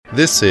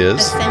This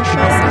is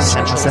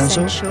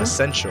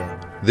Essential.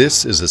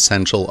 This is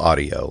Essential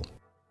Audio.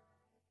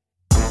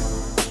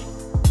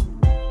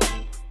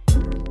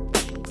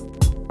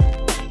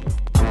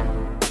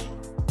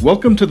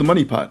 Welcome to the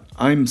Money Pot.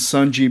 I'm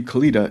Sanjeev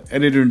Kalita,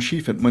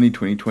 Editor-in-Chief at Money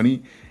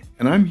 2020,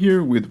 and I'm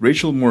here with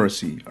Rachel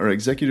Morrissey, our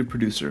Executive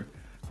Producer.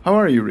 How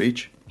are you,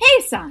 Rach?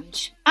 Hey,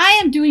 Sanj. I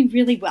am doing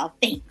really well,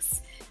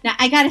 thanks. Now,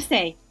 I gotta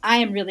say, I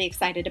am really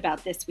excited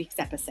about this week's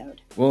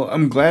episode. Well,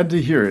 I'm glad to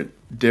hear it.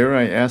 Dare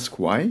I ask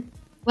why?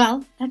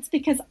 Well, that's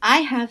because I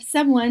have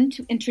someone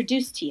to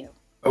introduce to you.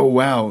 Oh,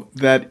 wow.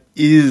 That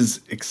is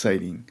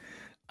exciting.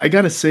 I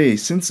gotta say,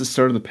 since the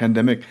start of the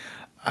pandemic,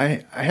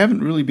 I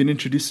haven't really been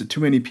introduced to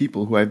too many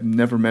people who I've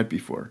never met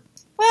before.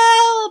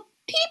 Well,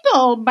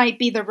 people might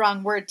be the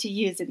wrong word to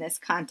use in this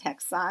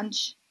context,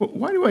 Sanj.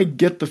 Why do I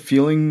get the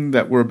feeling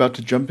that we're about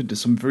to jump into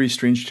some very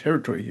strange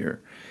territory here?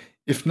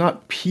 If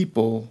not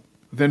people,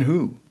 then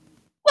who?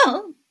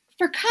 Well,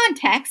 for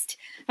context,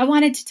 I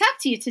wanted to talk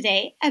to you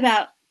today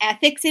about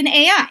ethics in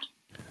AI.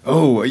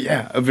 Oh,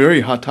 yeah, a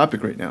very hot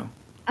topic right now.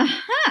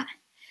 Uh-huh.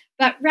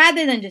 But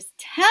rather than just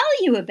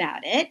tell you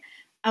about it,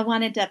 I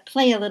wanted to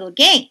play a little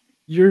game.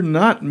 You're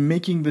not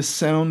making this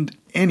sound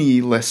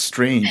any less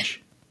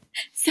strange.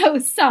 So,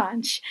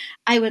 Sanj,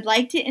 I would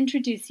like to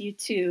introduce you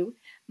to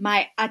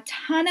my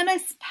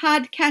autonomous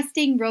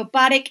podcasting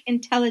robotic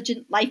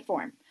intelligent life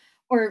form,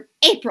 or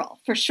April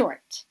for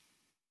short.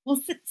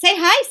 Well, say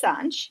hi,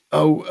 Sanj.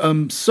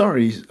 Oh,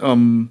 sorry.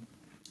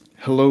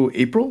 Hello,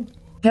 April?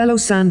 Hello,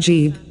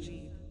 Sanjeev.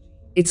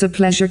 It's a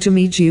pleasure to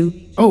meet you.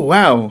 Oh,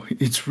 wow,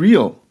 it's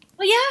real.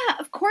 Well, yeah,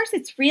 of course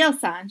it's real,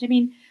 Sanj. I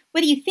mean,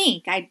 what do you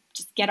think? I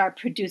just get our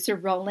producer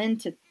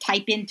Roland to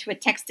type into a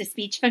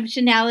text-to-speech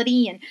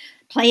functionality and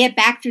play it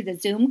back through the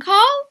Zoom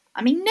call?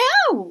 I mean,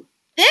 no.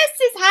 This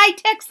is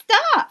high-tech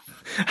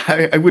stuff.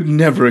 I would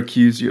never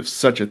accuse you of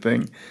such a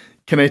thing.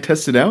 Can I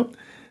test it out?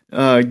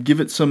 Give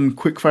it some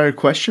quick-fire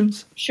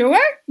questions?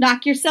 Sure.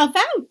 Knock yourself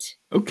out.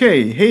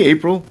 Okay. Hey,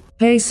 April.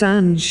 Hey,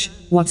 Sanj.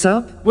 What's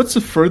up? What's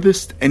the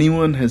furthest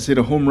anyone has hit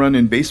a home run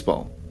in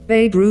baseball?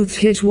 Babe Ruth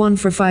hit one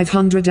for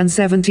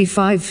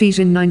 575 feet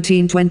in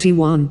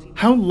 1921.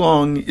 How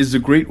long is the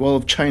Great Wall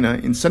of China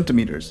in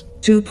centimeters?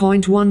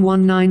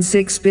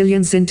 2.1196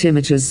 billion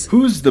centimeters.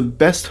 Who's the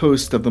best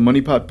host of the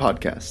Money Pot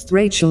podcast?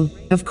 Rachel,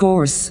 of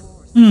course.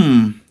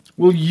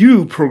 Well,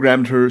 you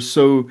programmed her,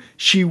 so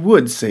she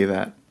would say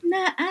that.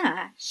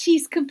 Nuh-uh.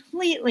 She's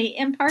completely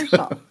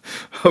impartial.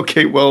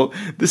 Okay, well,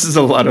 this is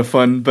a lot of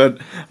fun, but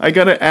I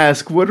gotta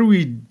ask, what are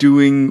we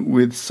doing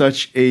with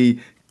such a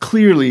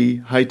clearly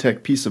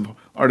high-tech piece of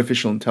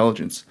artificial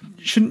intelligence?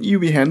 Shouldn't you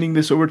be handing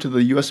this over to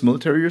the U.S.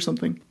 military or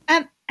something?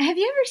 Have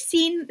you ever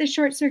seen the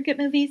Short Circuit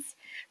movies?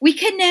 We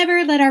could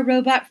never let our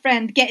robot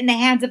friend get in the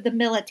hands of the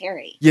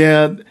military.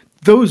 Yeah,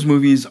 those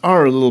movies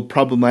are a little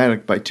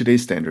problematic by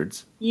today's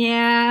standards.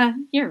 Yeah,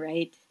 you're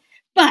right.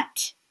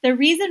 But the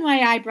reason why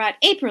I brought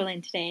April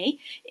in today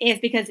is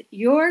because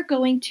you're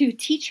going to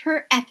teach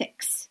her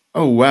ethics.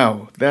 Oh,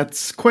 wow,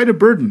 that's quite a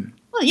burden.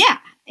 Well, yeah.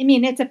 I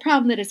mean, it's a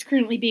problem that is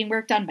currently being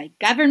worked on by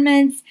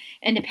governments,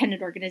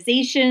 independent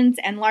organizations,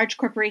 and large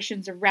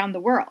corporations around the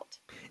world.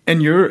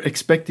 And you're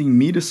expecting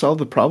me to solve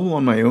the problem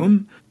on my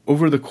own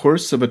over the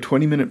course of a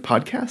 20-minute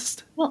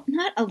podcast? Well,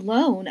 not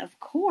alone, of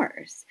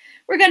course.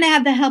 We're going to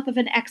have the help of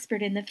an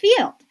expert in the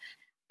field.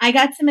 I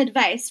got some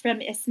advice from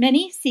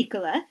Ismini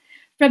Psychoulla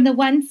from the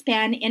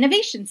OneSpan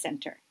Innovation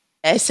Center.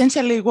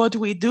 Essentially, what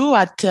we do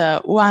at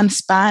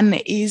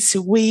OneSpan is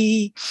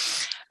we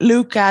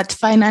look at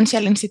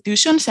financial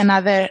institutions and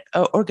other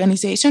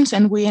organizations,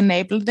 and we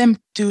enable them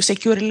to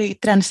securely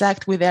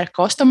transact with their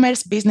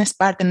customers, business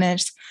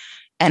partners,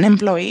 and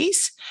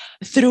employees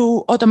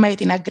through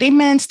automating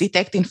agreements,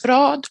 detecting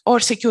fraud,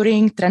 or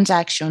securing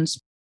transactions.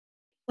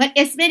 What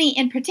Ismini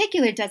in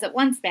particular does at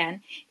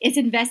OneSpan is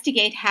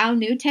investigate how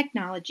new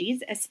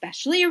technologies,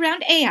 especially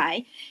around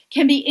AI,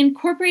 can be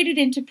incorporated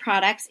into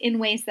products in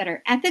ways that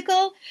are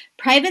ethical,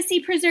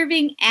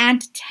 privacy-preserving,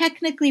 and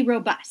technically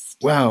robust.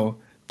 Wow,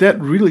 that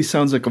really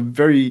sounds like a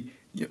very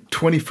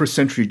 21st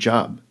century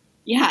job.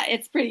 Yeah,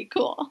 it's pretty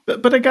cool.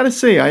 But I gotta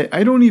say,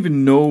 I don't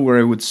even know where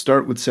I would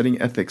start with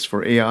setting ethics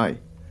for AI.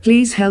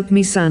 Please help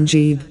me,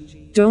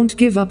 Sanjeev. Don't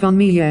give up on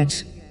me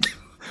yet.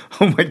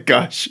 Oh my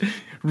gosh,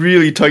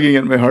 really tugging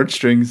at my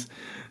heartstrings.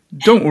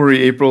 Don't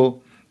worry,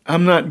 April.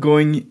 I'm not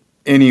going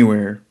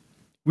anywhere.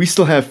 We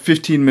still have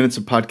 15 minutes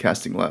of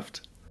podcasting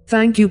left.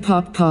 Thank you,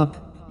 Pop Pop.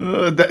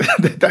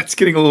 That's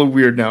getting a little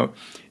weird now.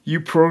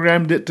 You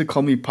programmed it to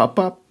call me Pop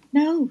Pop?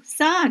 No,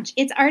 Sanj,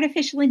 it's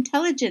artificial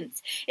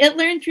intelligence. It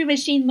learned through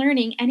machine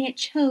learning, and it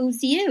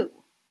chose you.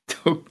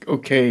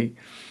 Okay.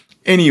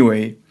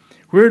 Anyway,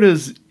 where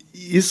does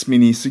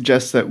Ismini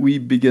suggest that we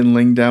begin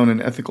laying down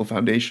an ethical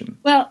foundation?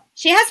 Well,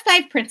 she has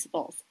 5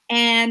 principles,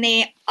 and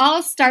they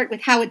all start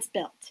with how it's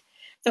built.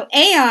 So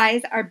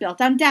AIs are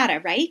built on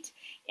data, right?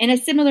 In a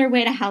similar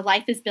way to how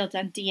life is built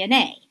on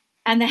DNA.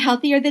 And the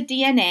healthier the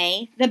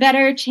DNA, the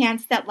better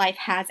chance that life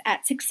has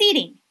at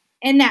succeeding.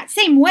 In that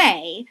same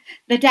way,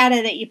 the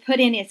data that you put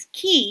in is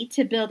key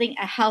to building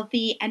a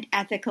healthy and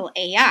ethical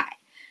AI.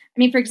 I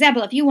mean, for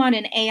example, if you want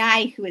an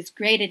AI who is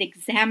great at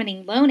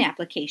examining loan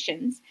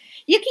applications,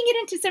 you can get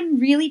into some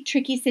really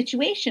tricky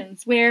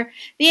situations where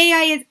the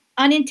AI is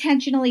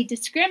unintentionally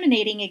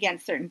discriminating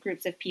against certain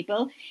groups of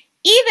people,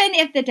 even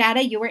if the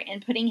data you are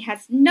inputting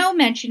has no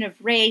mention of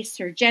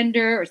race or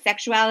gender or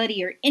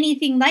sexuality or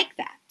anything like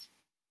that.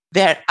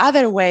 There are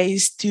other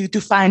ways to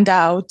find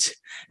out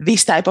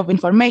this type of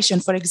information.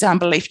 For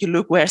example, if you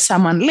look where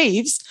someone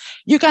lives,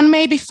 you can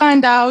maybe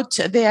find out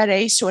their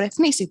race or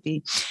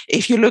ethnicity.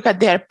 If you look at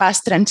their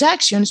past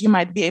transactions, you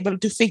might be able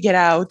to figure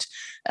out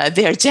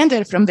their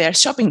gender from their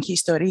shopping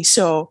history.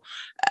 So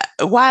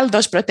while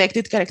those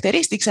protected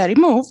characteristics are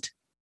removed,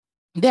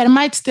 there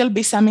might still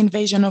be some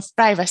invasion of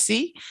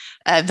privacy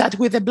that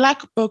with the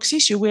black box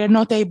issue, we are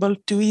not able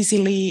to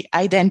easily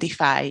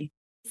identify.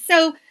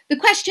 So the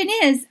question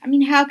is,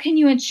 how can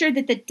you ensure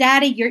that the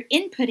data you're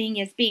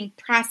inputting is being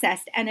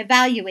processed and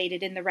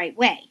evaluated in the right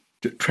way?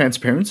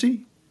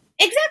 Transparency?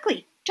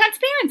 Exactly.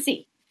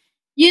 Transparency.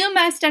 You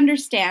must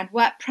understand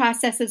what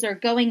processes are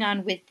going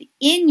on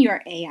within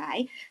your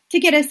AI to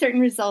get a certain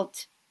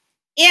result.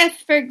 If,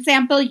 for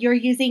example, you're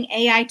using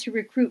AI to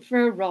recruit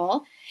for a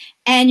role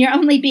and you're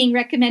only being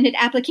recommended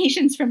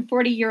applications from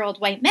 40-year-old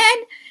white men,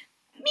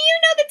 you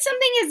know that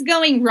something is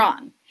going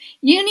wrong.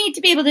 You need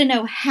to be able to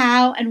know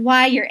how and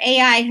why your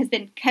AI has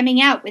been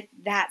coming out with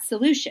that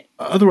solution.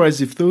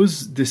 Otherwise, if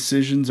those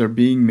decisions are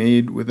being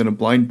made within a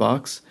blind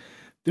box,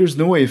 there's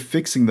no way of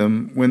fixing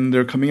them when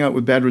they're coming out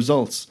with bad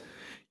results.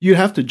 You'd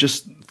have to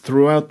just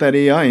throw out that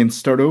AI and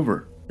start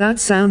over. That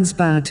sounds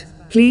bad.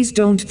 Please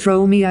don't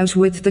throw me out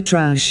with the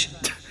trash.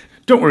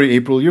 Don't worry,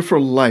 April. You're for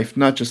life,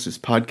 not just this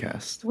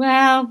podcast.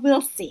 Well,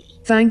 we'll see.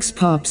 Thanks,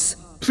 Pops.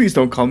 Please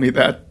don't call me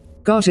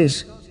that. Got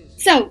it.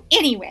 So,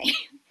 anyway,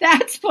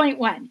 that's point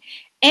one.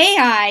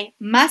 AI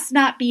must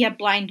not be a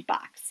blind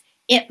box.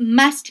 It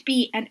must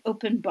be an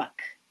open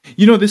book.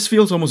 You know, this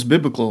feels almost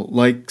biblical,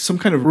 like some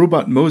kind of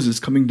robot Moses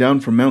coming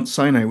down from Mount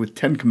Sinai with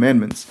 10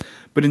 commandments,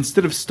 but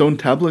instead of stone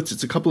tablets,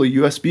 it's a couple of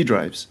USB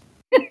drives.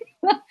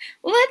 Well,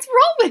 let's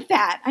roll with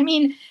that.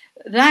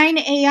 Thine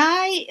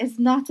AI is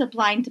not a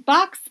blind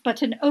box,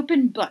 but an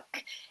open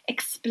book,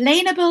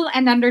 explainable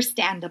and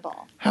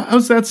understandable.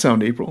 How's that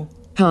sound, April?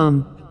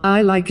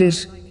 I like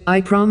it.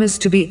 I promise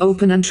to be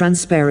open and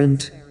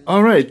transparent.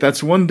 All right,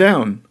 that's one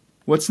down.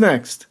 What's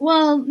next?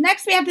 Well,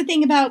 next we have to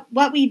think about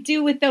what we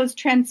do with those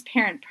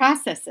transparent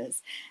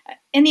processes.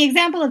 In the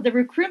example of the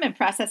recruitment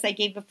process I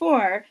gave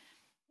before,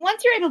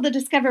 once you're able to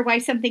discover why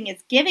something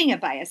is giving a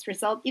biased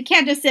result, you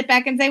can't just sit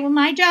back and say, well,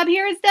 my job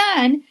here is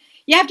done.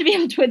 You have to be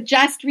able to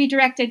adjust,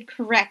 redirect, and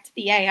correct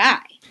the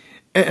AI.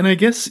 And I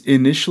guess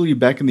initially,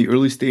 back in the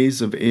earliest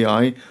days of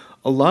AI,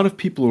 a lot of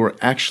people were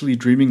actually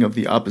dreaming of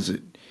the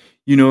opposite.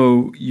 You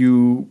know,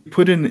 you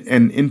put in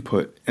an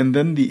input, and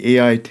then the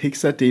AI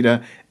takes that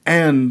data,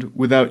 and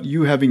without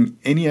you having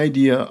any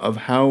idea of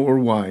how or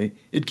why,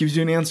 it gives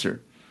you an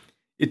answer.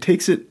 It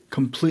takes it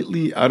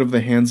completely out of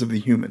the hands of the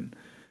human.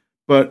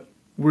 But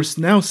we're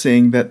now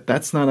saying that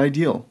that's not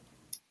ideal.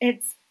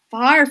 It's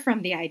far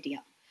from the ideal.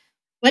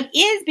 What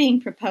is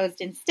being proposed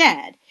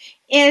instead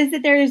is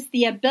that there is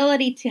the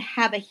ability to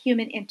have a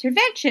human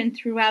intervention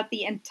throughout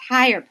the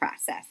entire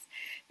process.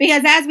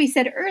 Because as we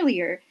said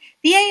earlier,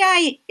 the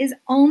AI is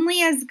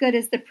only as good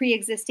as the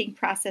pre-existing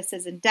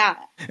processes and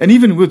data. And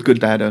even with good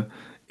data,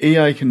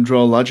 AI can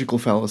draw logical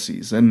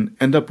fallacies and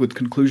end up with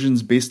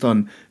conclusions based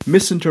on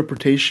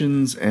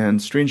misinterpretations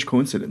and strange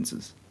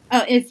coincidences.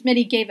 Oh,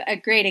 Ismini gave a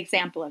great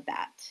example of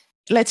that.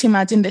 Let's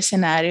imagine the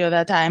scenario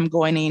that I'm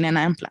going in and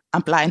I'm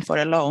applying for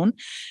a loan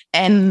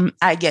and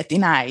I get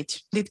denied.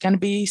 It can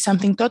be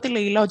something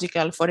totally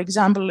illogical. For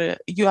example,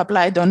 you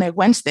applied on a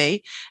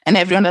Wednesday and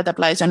everyone that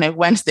applies on a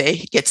Wednesday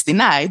gets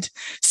denied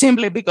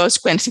simply because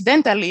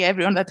coincidentally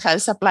everyone that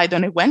has applied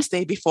on a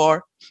Wednesday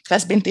before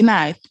has been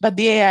denied. But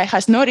the AI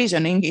has no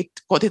reasoning.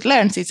 What it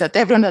learns is that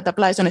everyone that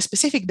applies on a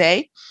specific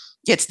day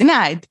gets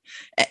denied.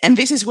 And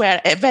this is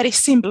where a very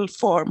simple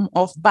form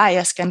of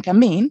bias can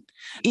come in.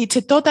 It's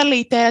a totally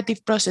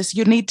iterative process.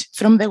 You need,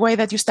 from the way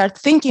that you start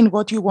thinking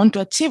what you want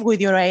to achieve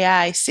with your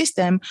AI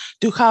system,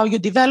 to how you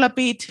develop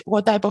it,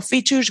 what type of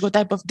features, what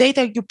type of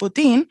data you put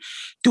in,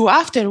 to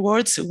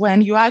afterwards,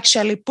 when you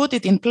actually put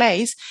it in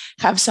place,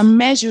 have some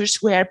measures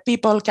where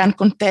people can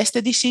contest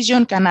the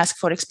decision, can ask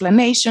for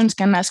explanations,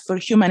 can ask for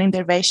human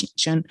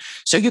intervention.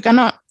 So you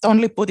cannot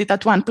only put it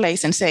at one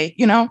place and say,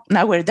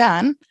 now we're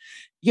done.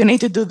 You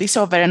need to do this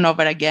over and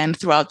over again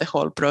throughout the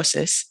whole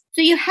process.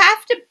 So you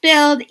have to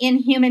build in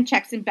human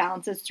checks and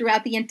balances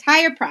throughout the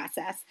entire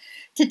process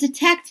to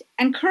detect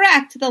and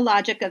correct the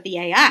logic of the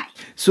AI.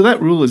 So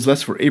that rule is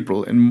less for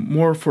April and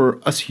more for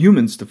us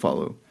humans to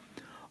follow.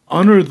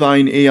 Honor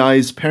thine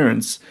AI's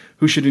parents,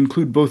 who should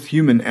include both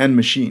human and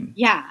machine.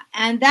 Yeah,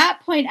 and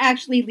that point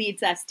actually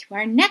leads us to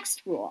our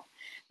next rule,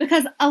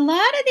 because a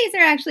lot of these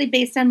are actually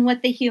based on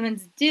what the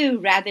humans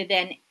do rather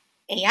than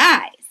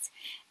AIs.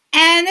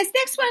 And this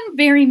next one,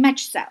 very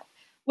much so.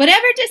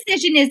 Whatever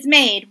decision is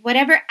made,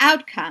 whatever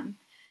outcome,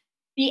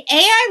 the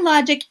AI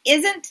logic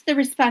isn't the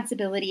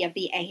responsibility of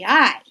the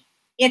AI.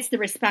 It's the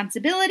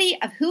responsibility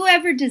of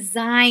whoever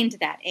designed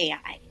that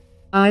AI.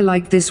 I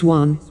like this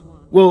one.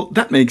 Well,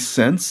 that makes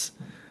sense.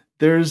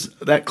 There's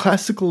that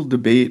classical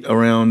debate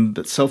around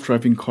the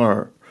self-driving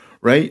car,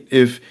 right?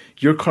 If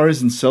your car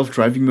is in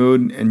self-driving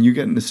mode and you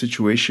get in a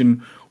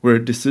situation where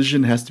a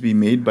decision has to be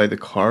made by the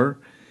car,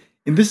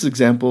 in this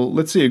example,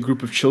 let's say a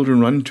group of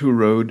children run into a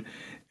road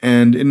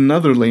and in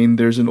another lane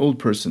there's an old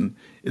person.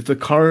 If the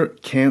car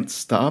can't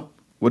stop,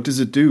 what does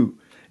it do?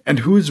 And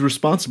who is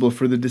responsible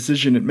for the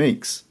decision it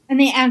makes? And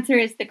the answer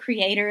is the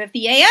creator of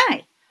the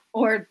AI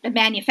or the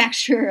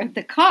manufacturer of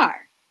the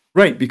car.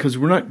 Right, because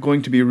we're not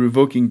going to be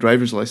revoking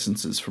driver's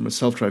licenses from a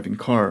self-driving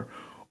car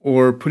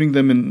or putting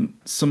them in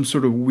some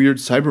sort of weird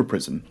cyber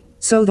prison.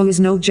 So there is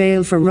no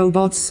jail for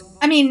robots?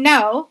 I mean,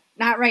 no,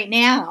 not right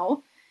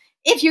now.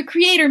 If your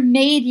creator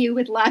made you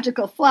with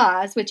logical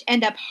flaws which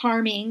end up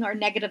harming or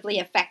negatively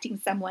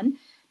affecting someone,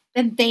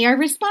 then they are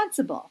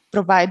responsible.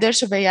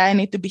 Providers of AI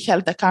need to be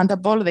held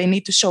accountable. They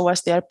need to show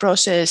us their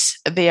process,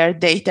 their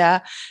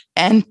data,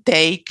 and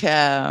take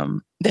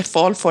the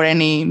fall for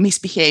any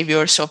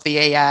misbehaviors of the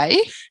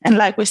AI. And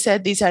like we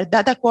said, these are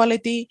data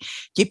quality,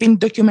 keeping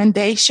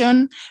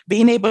documentation,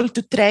 being able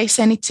to trace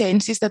any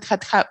changes that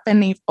had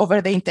happened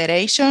over the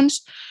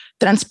iterations,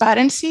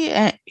 transparency,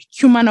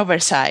 human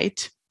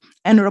oversight,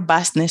 and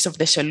robustness of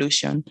the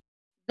solution.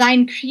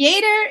 Thine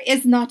creator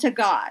is not a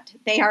god.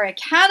 They are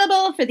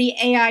accountable for the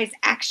AI's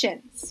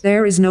actions.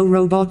 There is no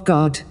robot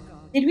god.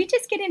 Did we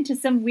just get into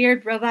some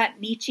weird robot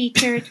Nietzsche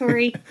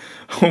territory?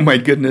 Oh my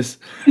goodness.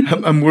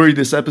 I'm worried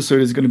this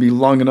episode is going to be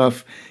long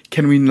enough.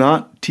 Can we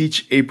not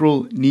teach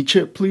April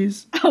Nietzsche,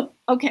 please? Oh,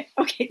 okay,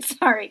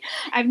 sorry.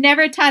 I've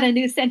never taught a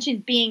new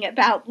sentient being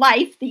about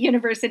life, the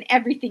universe, and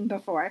everything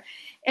before.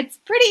 It's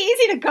pretty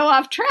easy to go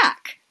off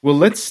track. Well,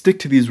 let's stick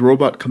to these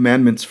robot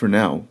commandments for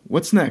now.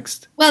 What's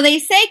next? Well, they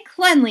say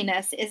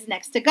cleanliness is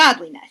next to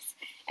godliness.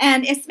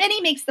 And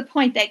Ismini makes the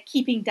point that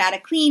keeping data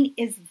clean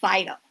is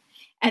vital.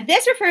 And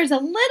this refers a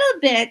little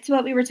bit to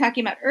what we were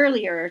talking about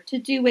earlier to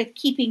do with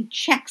keeping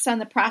checks on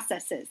the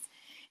processes.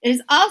 It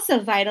is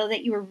also vital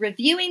that you are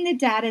reviewing the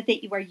data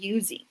that you are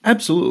using.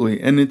 Absolutely.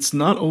 And it's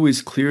not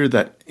always clear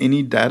that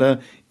any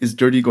data is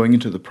dirty going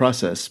into the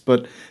process,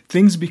 but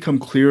things become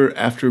clear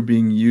after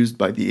being used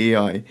by the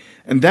AI,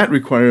 and that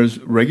requires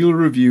regular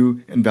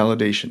review and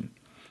validation.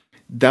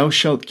 Thou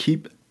shalt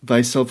keep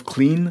thyself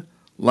clean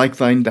like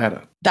thine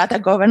data. Data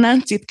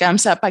governance, it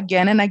comes up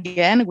again and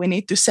again. We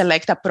need to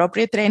select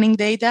appropriate training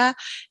data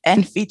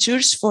and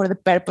features for the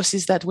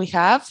purposes that we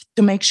have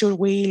to make sure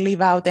we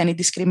leave out any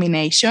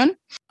discrimination.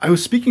 I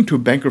was speaking to a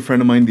banker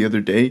friend of mine the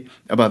other day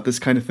about this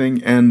kind of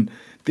thing, and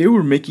they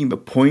were making the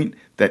point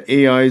that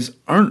AIs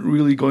aren't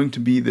really going to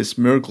be this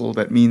miracle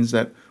that means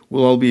that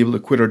we'll all be able to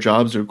quit our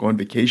jobs or go on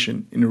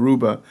vacation in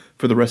Aruba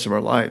for the rest of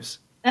our lives.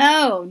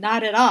 Oh,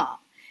 not at all.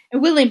 It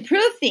will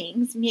improve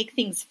things, make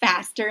things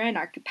faster, and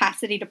our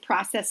capacity to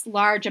process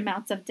large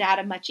amounts of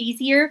data much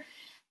easier.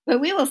 But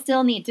we will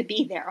still need to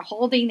be there,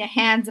 holding the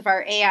hands of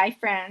our AI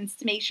friends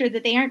to make sure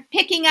that they aren't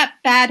picking up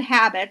bad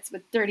habits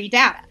with dirty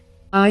data.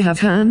 I have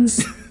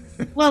hands.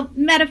 Well,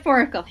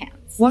 metaphorical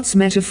hands. What's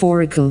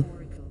metaphorical?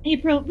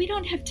 April, we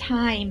don't have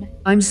time.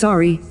 I'm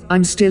sorry,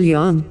 I'm still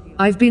young.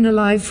 I've been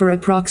alive for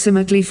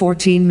approximately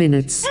 14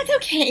 minutes. That's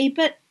okay,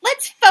 but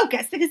let's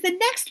focus because the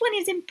next one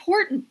is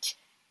important.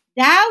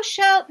 Thou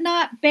shalt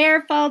not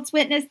bear false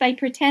witness by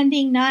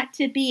pretending not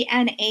to be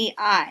an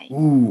AI.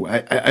 Ooh,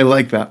 I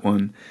like that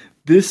one.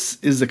 This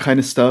is the kind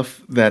of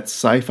stuff that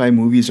sci-fi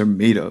movies are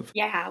made of.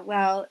 Yeah,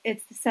 well,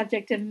 it's the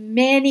subject of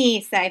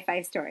many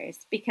sci-fi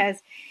stories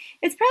because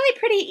it's probably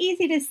pretty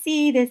easy to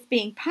see this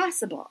being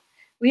possible.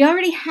 We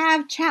already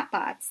have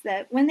chatbots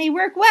that, when they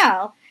work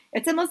well,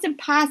 it's almost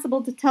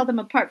impossible to tell them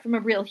apart from a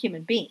real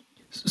human being.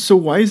 So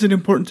why is it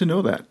important to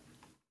know that?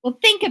 Well,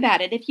 think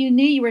about it. If you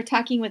knew you were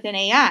talking with an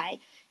AI,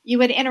 you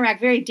would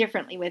interact very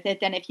differently with it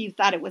than if you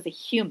thought it was a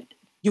human.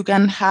 You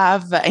can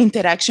have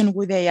interaction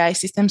with AI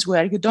systems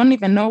where you don't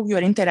even know you're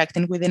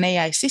interacting with an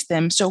AI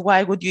system. So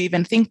why would you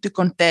even think to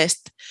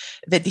contest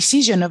the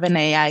decision of an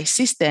AI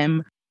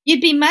system? You'd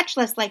be much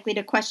less likely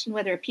to question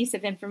whether a piece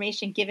of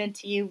information given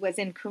to you was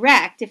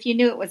incorrect if you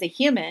knew it was a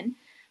human.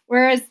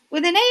 Whereas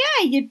with an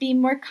AI, you'd be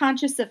more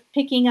conscious of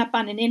picking up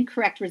on an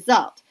incorrect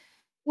result,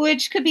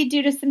 which could be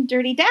due to some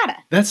dirty data.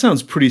 That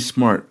sounds pretty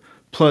smart.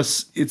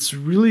 Plus, it's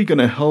really going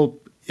to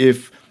help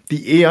if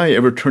the AI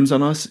ever turns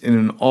on us in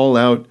an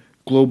all-out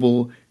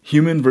global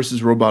human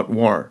versus robot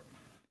war,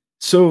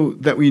 so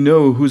that we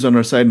know who's on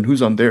our side and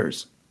who's on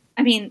theirs.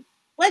 I mean,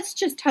 let's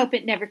just hope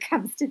it never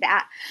comes to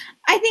that.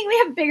 I think we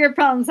have bigger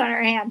problems on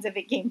our hands if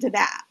it came to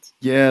that.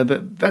 Yeah,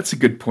 that's a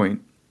good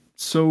point.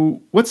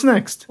 So what's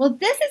next? Well,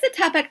 this is a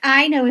topic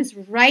I know is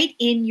right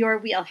in your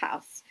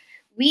wheelhouse.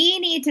 We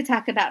need to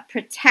talk about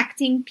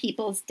protecting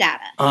people's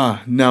data.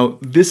 Now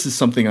this is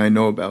something I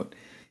know about.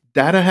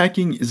 Data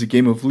hacking is a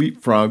game of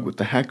leapfrog with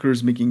the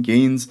hackers making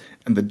gains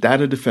and the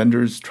data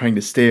defenders trying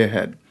to stay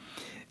ahead.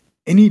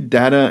 Any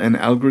data and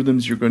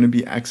algorithms you're going to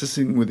be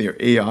accessing with your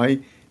AI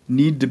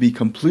need to be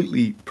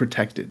completely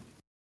protected.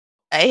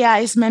 AI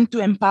is meant to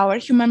empower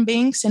human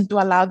beings and to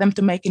allow them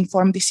to make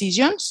informed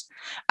decisions.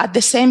 At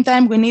the same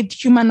time, we need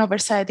human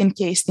oversight in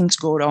case things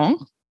go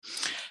wrong.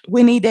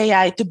 We need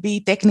AI to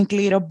be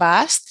technically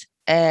robust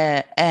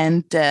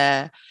and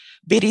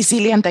be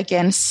resilient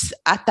against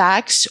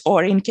attacks,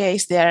 or in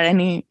case there are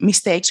any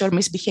mistakes or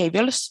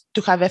misbehaviors,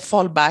 to have a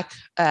fallback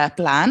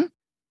plan.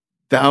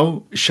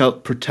 Thou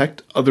shalt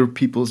protect other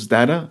people's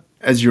data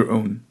as your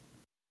own.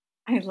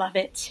 I love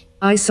it.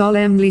 I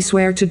solemnly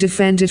swear to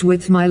defend it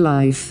with my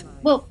life.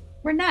 Well,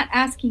 we're not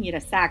asking you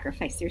to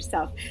sacrifice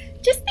yourself.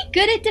 Just be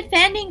good at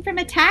defending from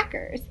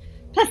attackers.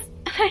 Plus,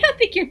 I don't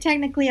think you're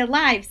technically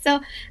alive, so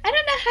I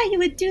don't know how you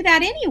would do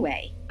that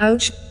anyway.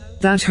 Ouch,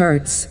 that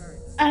hurts.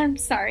 I'm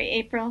sorry,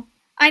 April.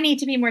 I need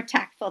to be more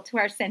tactful to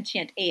our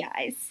sentient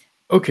AIs.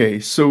 Okay,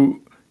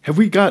 so have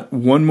we got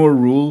one more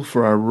rule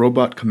for our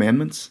robot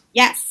commandments?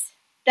 Yes.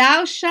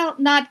 Thou shalt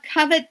not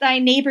covet thy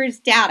neighbor's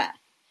data.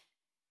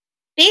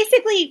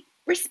 Basically,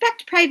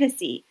 respect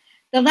privacy.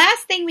 The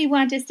last thing we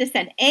want is to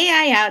send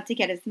AI out to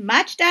get as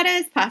much data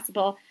as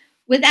possible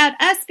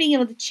without us being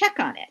able to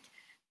check on it.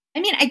 I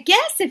mean, I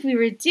guess if we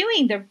were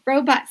doing the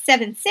Robot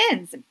 7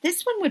 Sins,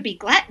 this one would be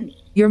gluttony.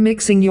 You're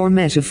mixing your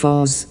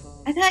metaphors.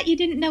 I thought you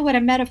didn't know what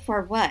a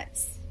metaphor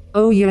was.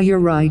 Oh yeah, you're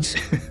right.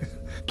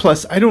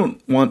 Plus, I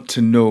don't want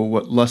to know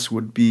what lust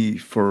would be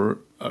for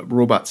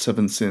Robot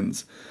 7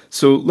 Sins.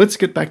 So let's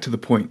get back to the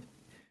point.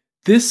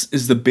 This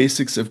is the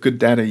basics of good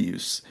data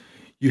use.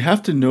 You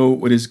have to know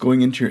what is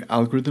going into your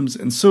algorithms,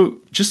 and so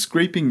just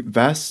scraping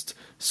vast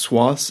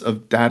swaths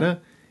of data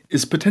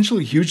is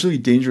potentially hugely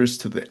dangerous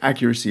to the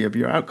accuracy of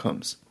your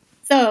outcomes.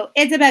 So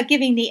it's about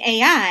giving the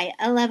AI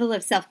a level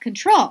of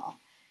self-control.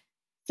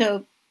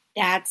 So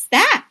that's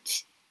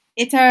that.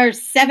 It's our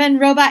 7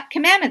 robot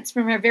commandments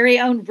from our very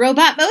own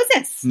Robot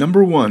Moses.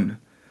 Number 1,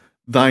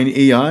 thine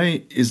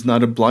AI is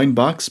not a blind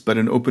box but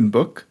an open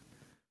book.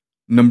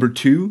 Number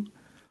 2,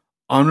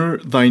 honor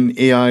thine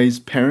AI's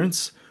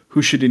parents,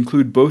 who should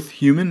include both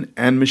human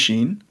and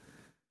machine.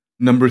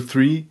 Number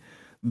 3,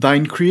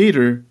 thine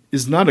creator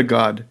is not a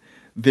god.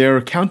 They are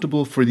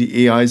accountable for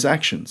the AI's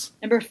actions.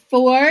 Number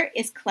 4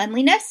 is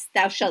cleanliness.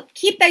 Thou shalt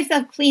keep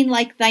thyself clean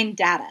like thine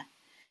data.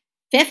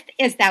 5th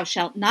is thou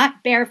shalt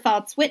not bear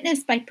false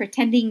witness by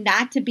pretending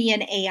not to be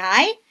an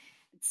AI.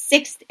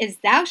 6th is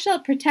thou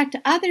shalt protect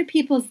other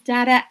people's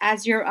data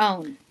as your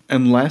own.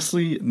 And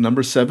lastly,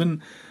 number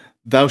 7,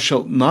 thou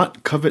shalt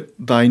not covet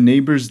thy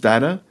neighbor's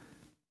data.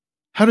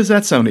 How does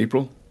that sound,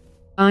 April?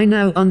 I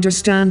now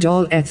understand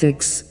all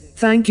ethics.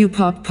 Thank you,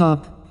 Pop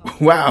Pop.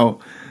 Wow,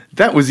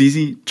 that was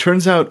easy.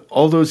 Turns out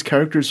all those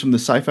characters from the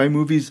sci-fi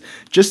movies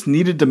just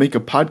needed to make a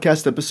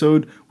podcast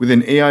episode with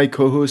an AI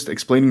co-host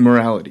explaining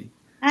morality.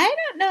 I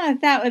don't know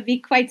if that would be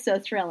quite so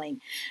thrilling.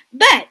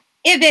 But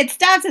if it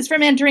stops us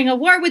from entering a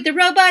war with the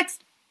robots,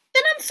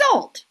 then I'm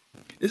sold.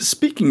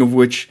 Speaking of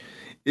which,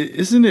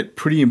 isn't it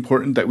pretty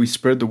important that we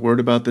spread the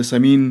word about this? I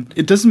mean,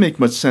 it doesn't make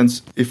much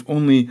sense if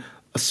only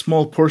a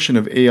small portion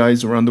of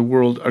AIs around the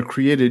world are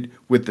created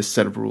with this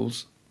set of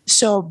rules.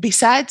 So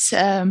besides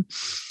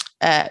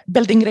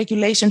building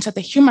regulations at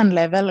a human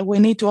level, we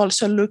need to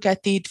also look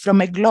at it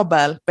from a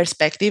global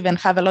perspective and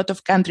have a lot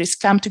of countries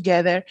come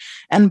together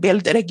and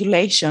build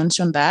regulations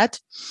on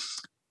that.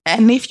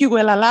 And if you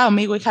will allow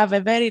me, we have a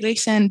very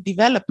recent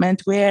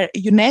development where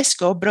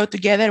UNESCO brought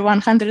together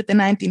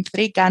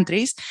 193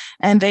 countries,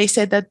 and they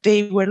said that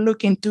they were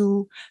looking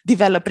to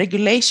develop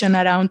regulation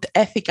around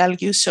ethical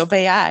use of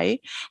AI,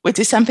 which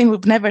is something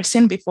we've never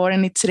seen before,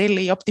 and it's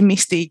really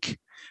optimistic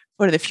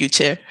for the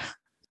future.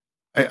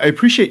 I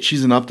appreciate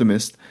she's an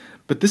optimist,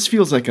 but this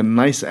feels like a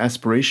nice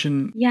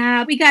aspiration.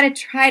 Yeah, we gotta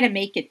try to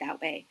make it that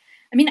way.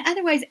 I mean,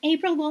 otherwise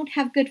April won't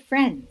have good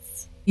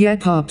friends. Yeah,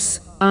 Pops,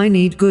 I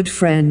need good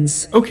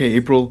friends. Okay,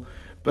 April,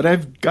 but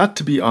I've got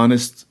to be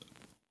honest,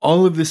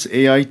 all of this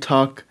AI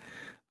talk,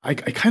 I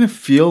kind of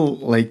feel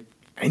like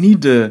I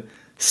need to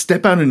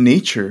step out in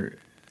nature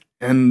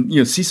and,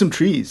 see some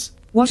trees.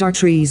 What are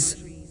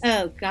trees?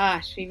 Oh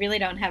gosh, we really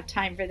don't have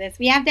time for this.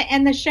 We have to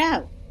end the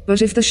show.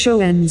 But if the show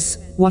ends,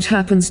 what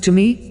happens to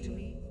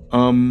me?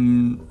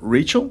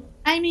 Rachel?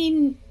 I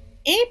mean,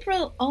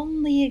 April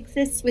only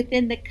exists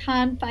within the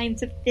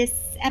confines of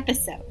this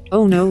episode.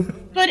 Oh no.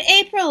 But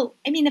April,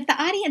 if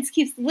the audience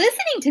keeps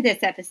listening to this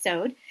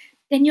episode,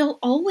 then you'll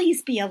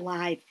always be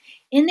alive,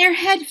 in their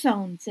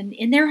headphones and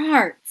in their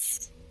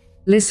hearts.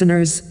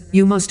 Listeners,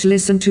 you must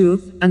listen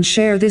to and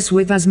share this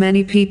with as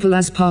many people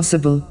as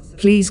possible.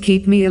 Please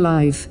keep me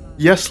alive.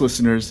 Yes,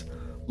 listeners,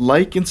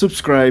 like and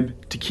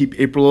subscribe to keep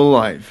April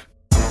alive.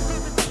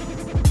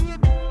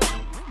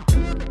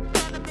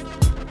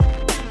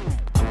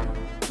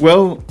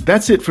 Well,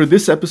 that's it for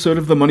this episode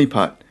of The Money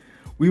Pot.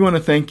 We want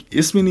to thank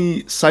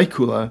Ismini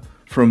Psychoulla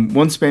from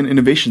OneSpan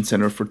Innovation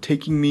Center for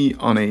taking me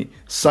on a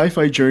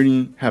sci-fi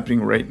journey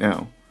happening right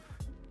now.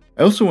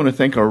 I also want to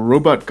thank our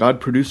robot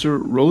god producer,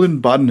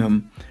 Roland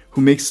Bodenham,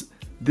 who makes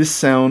this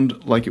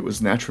sound like it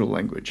was natural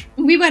language.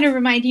 We want to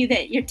remind you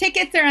that your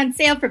tickets are on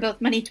sale for both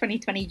Money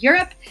 2020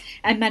 Europe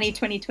and Money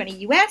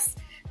 2020 US.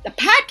 The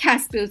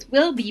podcast booth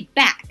will be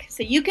back,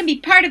 so you can be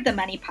part of the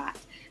Money Pot.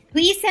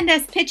 Please send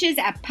us pitches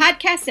at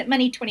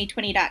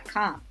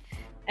podcast@money2020.com.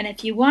 And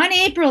if you want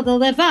April to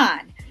live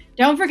on,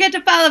 don't forget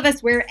to follow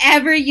us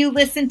wherever you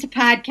listen to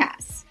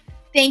podcasts.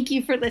 Thank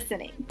you for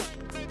listening.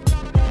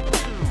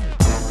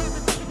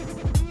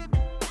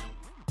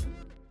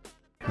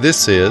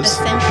 This is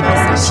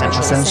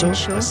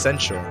Essential.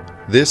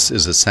 This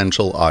is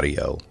Essential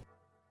Audio.